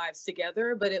celebrate their lives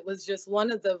together. But it was just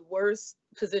one of the worst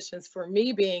positions for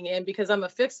me being in, because I'm a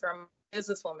fixer, I'm a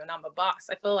businesswoman, I'm a boss.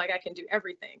 I feel like I can do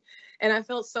everything. And I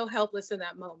felt so helpless in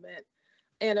that moment.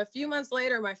 And a few months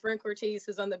later, my friend Cortez,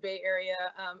 who's on the Bay Area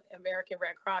American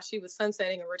Red Cross, she was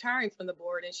sunsetting and retiring from the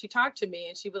board. And she talked to me,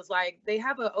 and she was like, they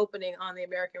have an opening on the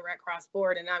American Red Cross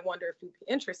board, and I wonder if you'd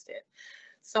be interested.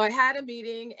 So I had a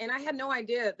meeting, and I had no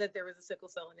idea that there was a Sickle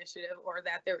Cell Initiative or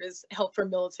that there is help for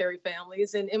military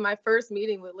families. And in my first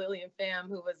meeting with Lillian Pham,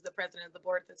 who was the president of the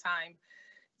board at the time,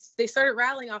 they started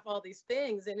rattling off all these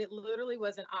things, and it literally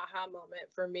was an aha moment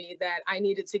for me that I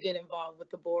needed to get involved with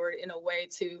the board in a way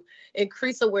to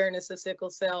increase awareness of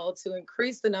sickle cell, to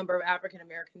increase the number of African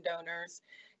American donors,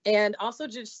 and also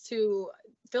just to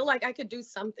feel like I could do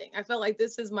something. I felt like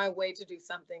this is my way to do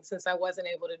something, since I wasn't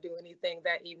able to do anything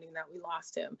that evening that we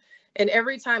lost him. And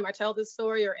every time I tell this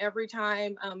story, or every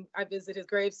time I visit his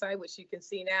gravesite, which you can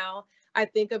see now, I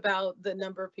think about the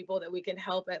number of people that we can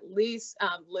help at least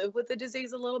live with the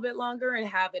disease a little bit longer and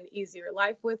have an easier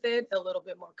life with it, a little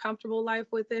bit more comfortable life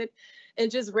with it,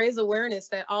 and just raise awareness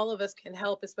that all of us can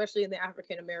help, especially in the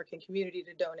African American community,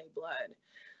 to donate blood.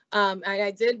 And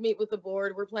I did meet with the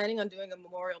board. We're planning on doing a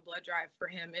memorial blood drive for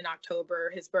him in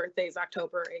October. His birthday is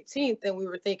October 18th, and we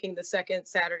were thinking the second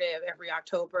Saturday of every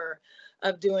October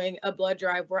of doing a blood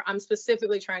drive where I'm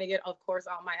specifically trying to get, of course,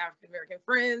 all my African American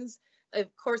friends. Of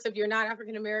course, if you're not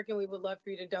African American, we would love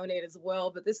for you to donate as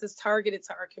well. But this is targeted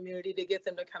to our community to get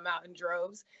them to come out in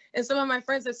droves. And some of my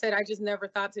friends have said, I just never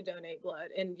thought to donate blood.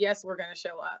 And yes, we're going to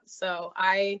show up. So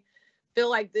I feel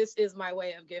like this is my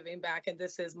way of giving back. And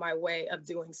this is my way of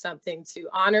doing something to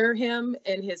honor him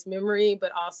and his memory,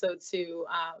 but also to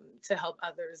help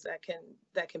others that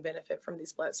can benefit from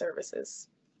these blood services.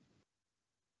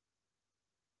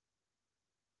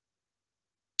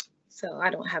 So I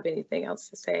don't have anything else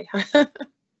to say.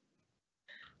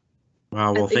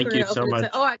 Wow, well, thank you so much.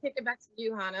 I kick it back to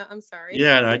you, Hanna. I'm sorry.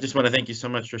 Yeah, I just want to thank you so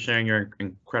much for sharing your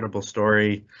incredible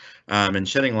story and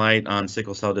shedding light on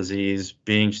sickle cell disease,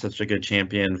 being such a good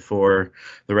champion for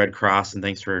the Red Cross, and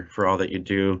thanks for all that you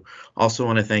do. Also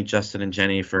want to thank Justin and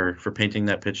Jenni for painting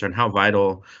that picture and how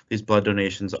vital these blood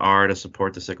donations are to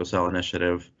support the Sickle Cell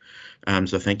Initiative.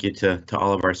 So thank you to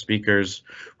all of our speakers.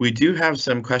 We do have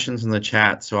some questions in the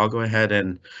chat, so I'll go ahead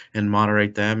and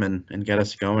moderate them and get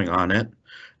us going on it.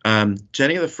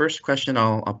 Jenni, the first question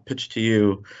I'll pitch to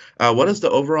you. What is the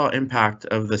overall impact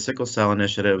of the Sickle Cell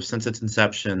Initiative since its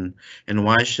inception, and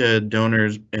why should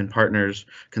donors and partners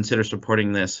consider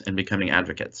supporting this and becoming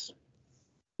advocates?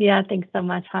 Yeah, thanks so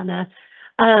much, Hanna.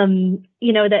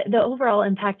 The overall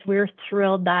impact, we're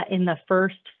thrilled that in the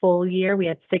first full year, we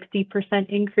had 60%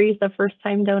 increase of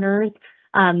first-time donors.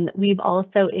 We've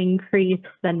also increased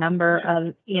the number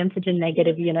of antigen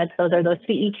negative units. Those are those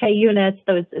CEK units,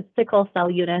 those sickle cell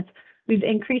units. We've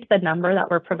increased the number that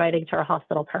we're providing to our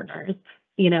hospital partners.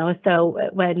 So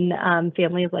when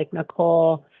families like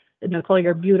Nichole,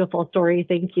 your beautiful story,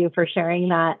 thank you for sharing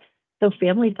that. So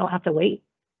families don't have to wait.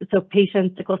 So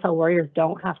patients, sickle cell warriors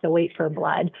don't have to wait for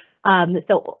blood.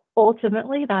 So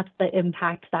ultimately, that's the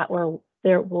impact that we're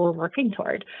working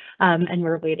toward and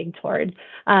we're waiting toward.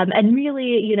 And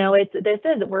really,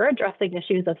 we're addressing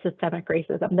issues of systemic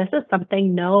racism. This is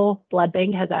something no blood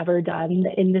bank has ever done.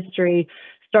 The industry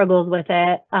struggles with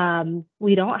it.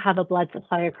 We don't have a blood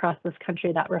supply across this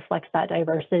country that reflects that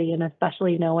diversity, and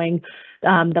especially knowing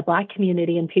the Black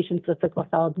community and patients with sickle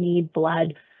cell need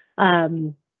blood.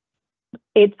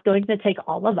 It's going to take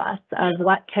all of us.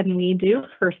 What can we do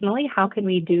personally? How can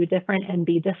we do different and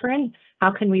be different?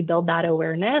 How can we build that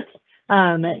awareness?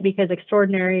 Because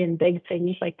extraordinary and big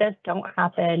things like this don't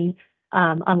happen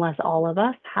unless all of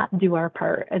us do our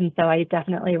part. And so I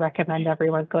definitely recommend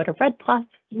everyone go to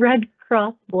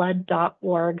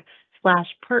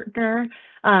redcrossblood.org/partner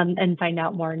and find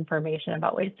out more information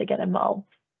about ways to get involved.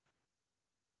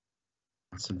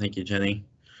 Awesome. Thank you, Jenni.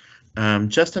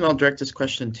 Justin, I'll direct this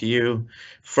question to you.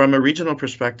 From a regional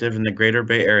perspective in the Greater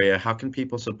Bay Area, how can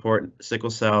people support sickle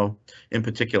cell in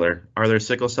particular? Are there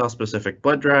sickle cell specific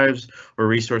blood drives or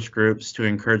resource groups to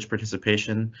encourage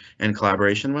participation and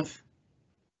collaboration with?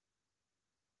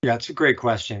 Yeah, it's a great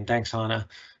question. Thanks, Hanna.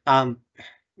 I've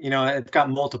got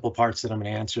multiple parts that I'm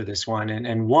going to answer this one.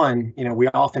 And one, we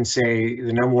often say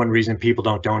the number one reason people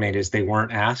don't donate is they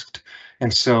weren't asked.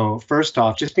 And so first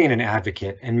off, just being an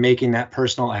advocate and making that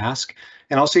personal ask.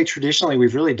 And I'll say traditionally,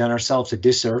 we've really done ourselves a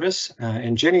disservice.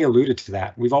 And Jenni alluded to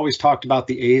that. We've always talked about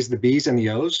the A's, the B's, and the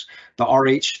O's, the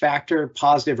RH factor,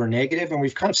 positive or negative, and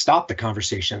we've kind of stopped the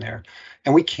conversation there.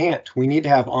 And we can't. We need to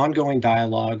have ongoing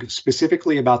dialogue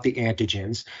specifically about the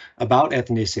antigens, about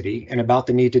ethnicity, and about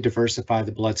the need to diversify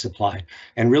the blood supply,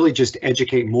 and really just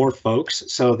educate more folks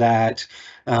so that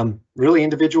really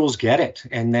individuals get it,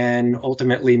 and then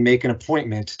ultimately make an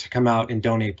appointment to come out and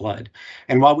donate blood.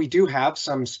 And while we do have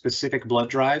some specific blood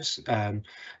drives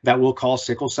that we'll call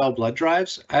sickle cell blood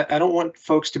drives, I don't want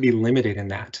folks to be limited in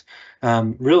that.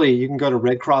 really, you can go to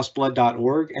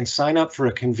redcrossblood.org and sign up for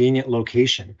a convenient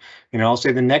location. I'll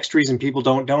say the next reason people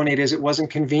don't donate is it wasn't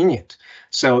convenient.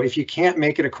 So if you can't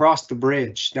make it across the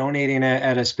bridge, donating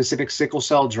at a specific sickle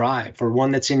cell drive or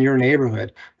one that's in your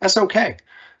neighborhood, that's okay.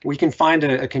 We can find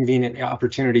a convenient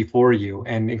opportunity for you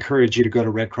and encourage you to go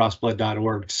to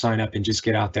redcrossblood.org to sign up and just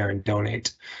get out there and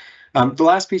donate. The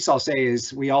last piece I'll say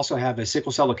is we also have a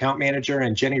sickle cell account manager,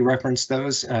 and Jenni referenced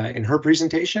those in her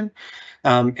presentation.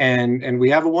 And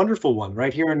we have a wonderful one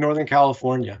right here in Northern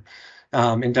California.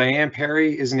 And Diane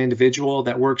Perry is an individual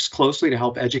that works closely to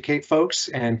help educate folks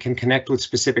and can connect with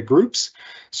specific groups.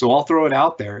 So I'll throw it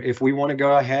out there. If we want to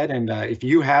go ahead and if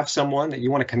you have someone that you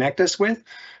want to connect us with,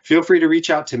 feel free to reach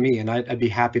out to me and I'd be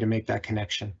happy to make that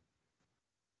connection.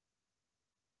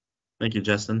 Thank you,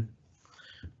 Justin.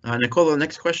 Nichole, the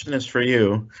next question is for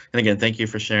you. And again, thank you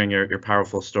for sharing your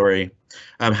powerful story.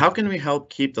 How can we help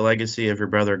keep the legacy of your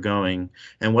brother going?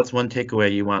 And what's one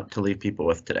takeaway you want to leave people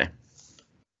with today?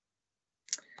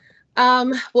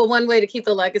 Well, one way to keep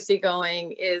the legacy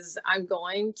going is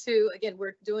again,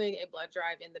 we're doing a blood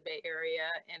drive in the Bay Area,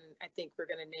 and I think we're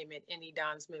going to name it In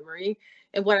Don's Memory.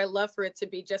 And what I love for it to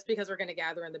be, just because we're going to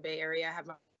gather in the Bay Area, I have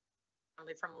my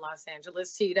family from Los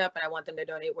Angeles teed up, and I want them to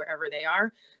donate wherever they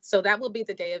are. So that will be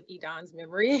the day of Don's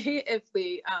memory if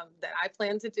we that I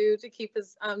plan to do to keep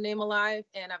his name alive.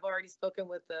 And I've already spoken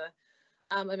with the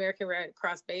American Red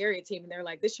Cross Bay Area team, and they're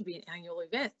like, this should be an annual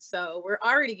event. So we're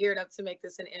already geared up to make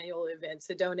this an annual event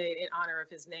to donate in honor of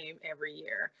his name every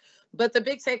year. But the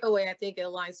big takeaway, I think it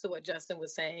aligns to what Justin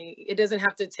was saying. It doesn't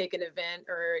have to take an event,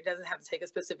 or it doesn't have to take a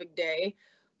specific day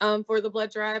for the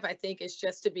blood drive. I think it's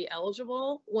just to be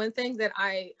eligible. One thing that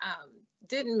I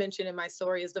didn't mention in my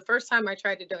story is the first time I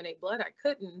tried to donate blood, I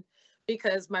couldn't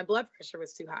because my blood pressure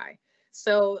was too high.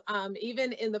 So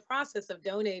even in the process of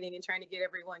donating and trying to get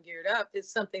everyone geared up is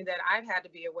something that I've had to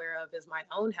be aware of is my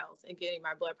own health and getting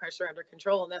my blood pressure under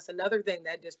control. And that's another thing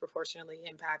that disproportionately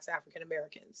impacts African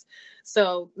Americans.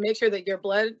 So make sure that your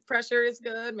blood pressure is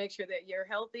good, make sure that you're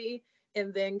healthy,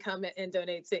 and then come and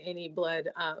donate to any blood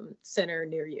center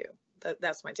near you.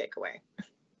 That's my takeaway.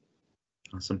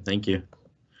 Awesome, thank you.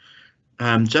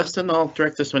 Justin, I'll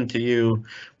direct this one to you.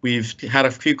 We've had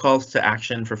a few calls to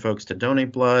action for folks to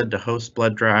donate blood, to host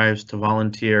blood drives, to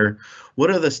volunteer. What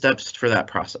are the steps for that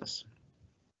process?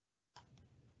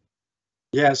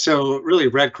 Yeah, so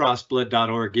really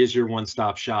redcrossblood.org is your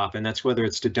one-stop shop, and that's whether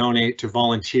it's to donate, to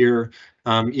volunteer,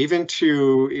 even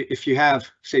to, if you have,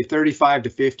 say, 35 to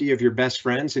 50 of your best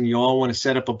friends and you all want to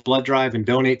set up a blood drive and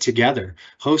donate together.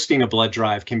 Hosting a blood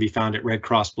drive can be found at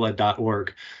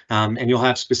redcrossblood.org, and you'll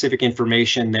have specific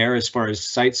information there as far as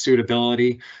site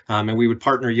suitability, and we would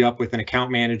partner you up with an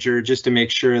account manager just to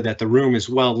make sure that the room is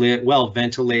well lit, well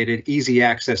ventilated, easy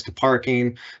access to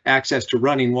parking, access to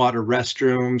running water,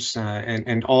 restrooms,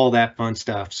 and all that fun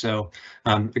stuff. So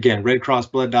again,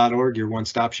 redcrossblood.org, your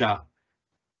one-stop shop.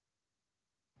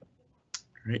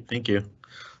 Great, thank you.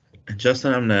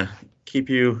 Justin, I'm gonna keep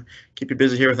you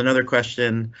busy here with another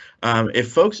question.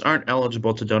 If folks aren't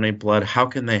eligible to donate blood, how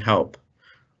can they help?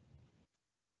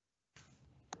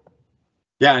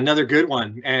 Yeah, another good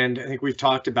one. And I think we've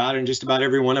talked about it, and just about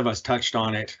every one of us touched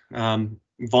on it.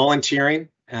 Volunteering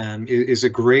is a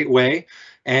great way,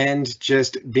 and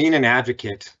just being an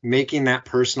advocate, making that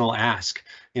personal ask.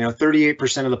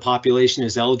 38% of the population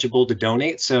is eligible to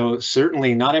donate, so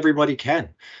certainly not everybody can.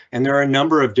 And there are a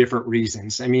number of different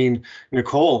reasons. I mean,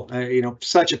 Nichole,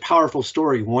 such a powerful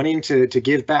story, wanting to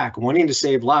give back, wanting to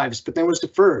save lives, but then was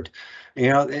deferred.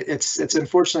 It's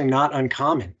unfortunately not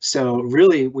uncommon. So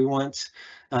really, we want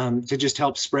to just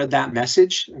help spread that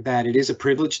message that it is a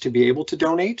privilege to be able to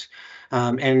donate.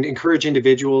 And encourage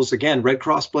individuals, again,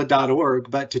 redcrossblood.org,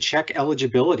 but to check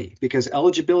eligibility, because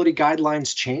eligibility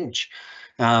guidelines change.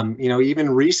 Even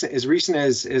as recent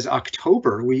as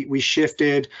October, we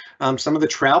shifted some of the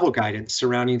travel guidance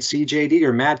surrounding CJD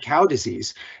or mad cow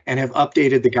disease and have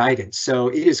updated the guidance. So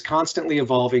it is constantly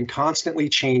evolving, constantly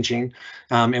changing,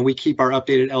 and we keep our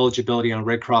updated eligibility on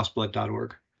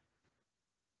redcrossblood.org.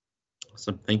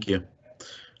 Awesome, thank you.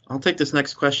 I'll take this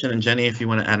next question, and Jenni, if you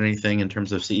want to add anything in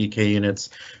terms of CEK units,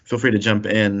 feel free to jump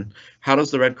in. How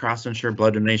does the Red Cross ensure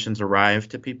blood donations arrive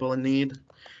to people in need?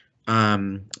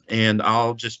 And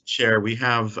I'll just share, we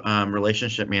have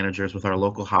relationship managers with our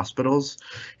local hospitals,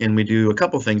 and we do a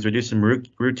couple things. We do some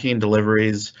routine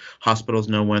deliveries. Hospitals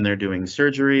know when they're doing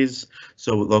surgeries,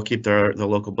 so they'll keep the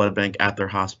local blood bank at their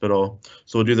hospital.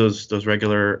 So we'll do those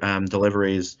regular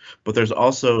deliveries, but there's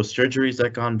also surgeries that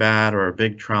gone bad or a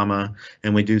big trauma,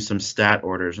 and we do some stat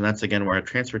orders, and that's again where a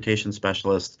transportation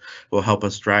specialist will help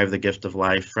us drive the gift of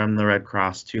life from the Red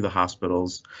Cross to the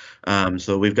hospitals.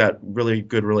 So we've got really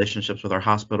good relationships relationships with our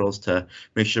hospitals to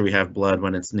make sure we have blood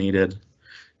when it's needed.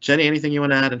 Jenni, anything you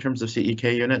want to add in terms of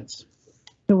CEK units?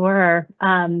 Sure.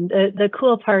 The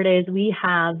cool part is we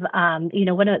have,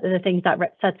 one of the things that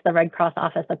sets the Red Cross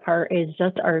office apart is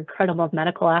just our incredible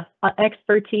medical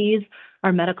expertise,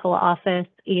 our medical office,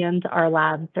 and our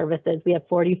lab services. We have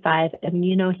 45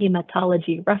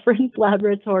 immunohematology reference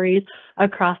laboratories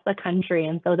across the country.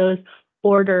 And so those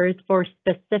orders for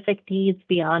specific needs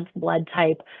beyond blood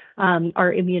type,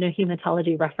 our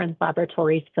immunohematology reference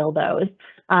laboratories fill those.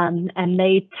 And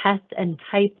they test and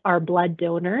type our blood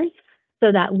donors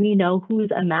so that we know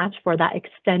who's a match for that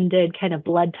extended kind of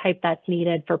blood type that's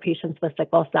needed for patients with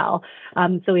sickle cell.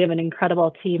 So we have an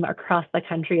incredible team across the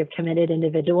country of committed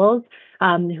individuals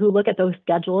who look at those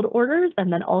scheduled orders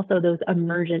and then also those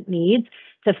emergent needs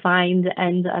to find.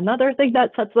 And another thing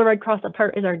that sets the Red Cross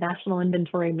apart is our national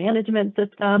inventory management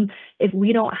system. If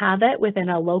we don't have it within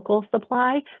a local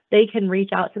supply, they can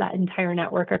reach out to that entire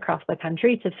network across the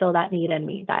country to fill that need and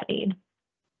meet that need.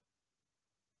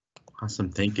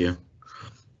 Awesome, thank you.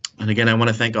 And again, I want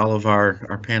to thank all of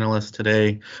our panelists today.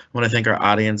 I want to thank our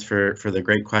audience for the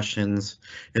great questions.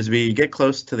 As we get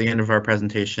close to the end of our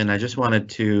presentation, I just wanted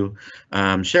to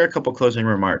share a couple closing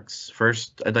remarks.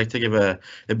 First, I'd like to give a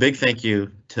big thank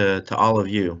you to all of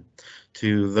you.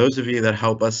 To those of you that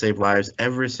help us save lives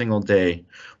every single day.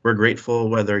 We're grateful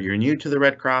whether you're new to the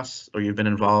Red Cross or you've been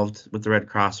involved with the Red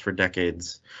Cross for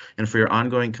decades, and for your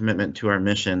ongoing commitment to our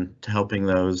mission to helping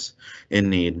those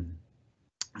in need.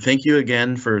 Thank you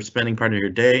again for spending part of your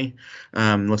day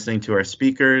listening to our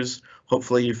speakers.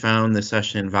 Hopefully you found this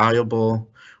session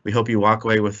valuable. We hope you walk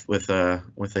away with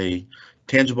a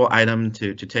tangible item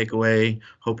to take away.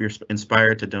 Hope you're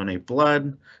inspired to donate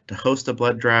blood, to host a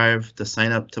blood drive, to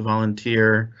sign up to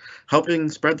volunteer, helping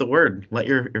spread the word. Let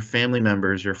your family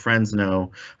members, your friends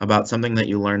know about something that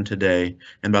you learned today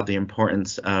and about the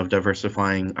importance of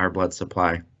diversifying our blood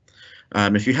supply.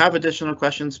 If you have additional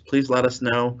questions, please let us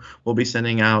know. We'll be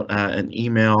sending out an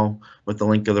email with the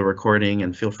link of the recording,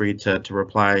 and feel free to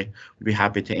reply. We'd be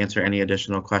happy to answer any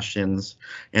additional questions.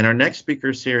 And our next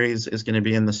speaker series is going to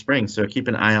be in the spring, so keep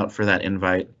an eye out for that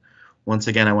invite. Once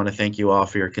again, I want to thank you all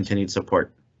for your continued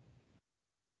support.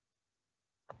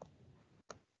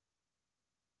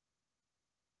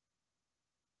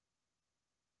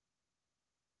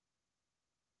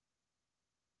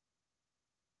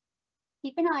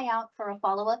 Keep an eye out for a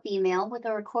follow-up email with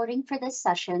a recording for this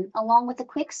session, along with a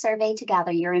quick survey to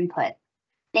gather your input.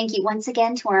 Thank you once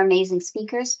again to our amazing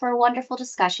speakers for a wonderful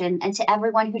discussion and to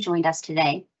everyone who joined us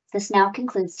today. This now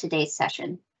concludes today's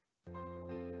session.